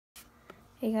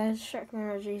Hey guys, Sharkman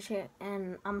Rodriguez here,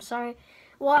 and I'm sorry.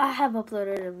 Well, I have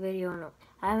uploaded a video.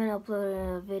 I haven't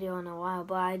uploaded a video in a while,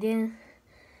 but I did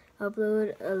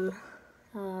upload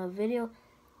a video.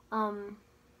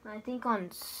 I think on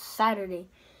Saturday,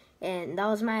 and that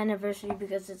was my anniversary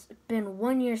because it's been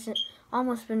 1 year since,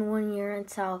 almost been 1 year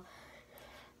until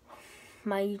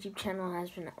my YouTube channel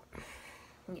has been out.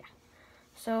 Yeah.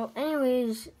 So,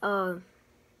 anyways,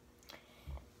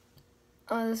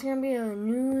 there's gonna be a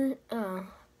new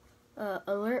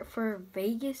alert for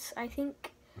Vegas, I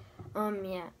think.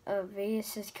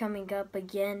 Vegas is coming up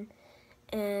again,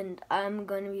 and I'm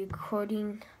gonna be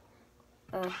recording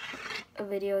a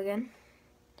video again.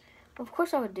 Of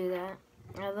course, I would do that.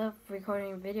 I love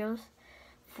recording videos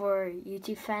for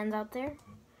YouTube fans out there.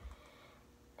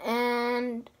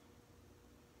 And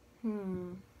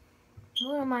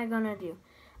what am I gonna do?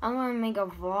 I'm gonna make a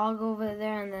vlog over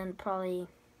there, and then probably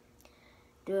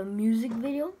do a music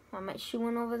video. I might shoot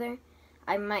one over there.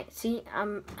 I might see.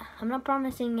 I'm not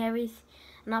promising everything.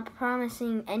 I'm not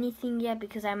promising anything yet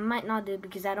because I might not do it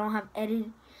because I don't have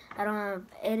editing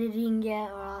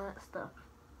yet or all that stuff.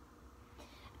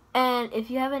 And if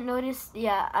you haven't noticed,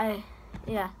 there's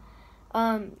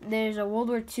a World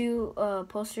War II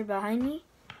poster behind me,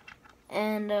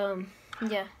 and I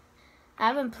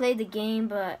haven't played the game,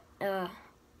 but I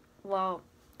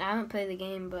haven't played the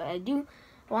game, but I do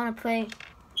want to play.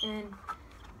 And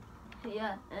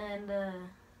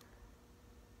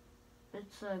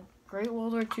it's a great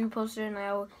World War II poster,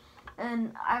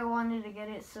 and I wanted to get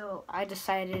it, so I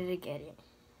decided to get it.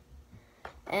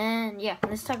 And yeah,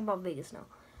 let's talk about Vegas now.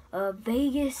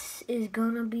 Vegas is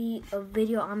gonna be a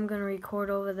video I'm gonna record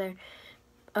over there.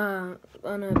 It's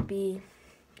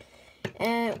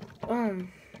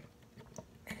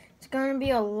gonna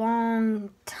be a long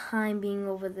time being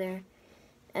over there.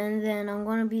 And then I'm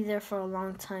going to be there for a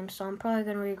long time, so I'm probably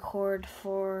going to record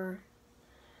for,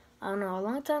 I don't know, a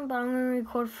long time, but I'm going to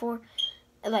record for,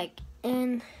 like,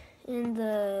 in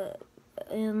the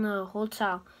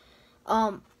hotel.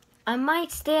 I might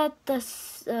stay at the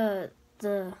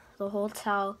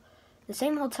hotel, the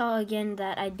same hotel again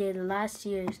that I did last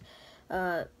year's,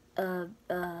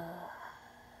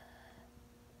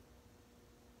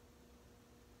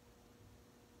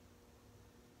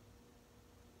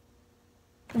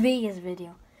 Vegas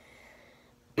video.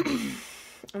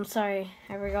 I'm sorry,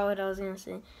 I forgot what I was gonna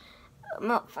say.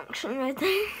 Malfunction right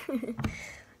there.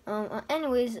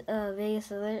 Anyways, Vegas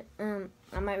alert.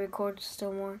 I might record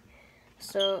still more.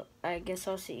 So I guess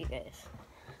I'll see you guys.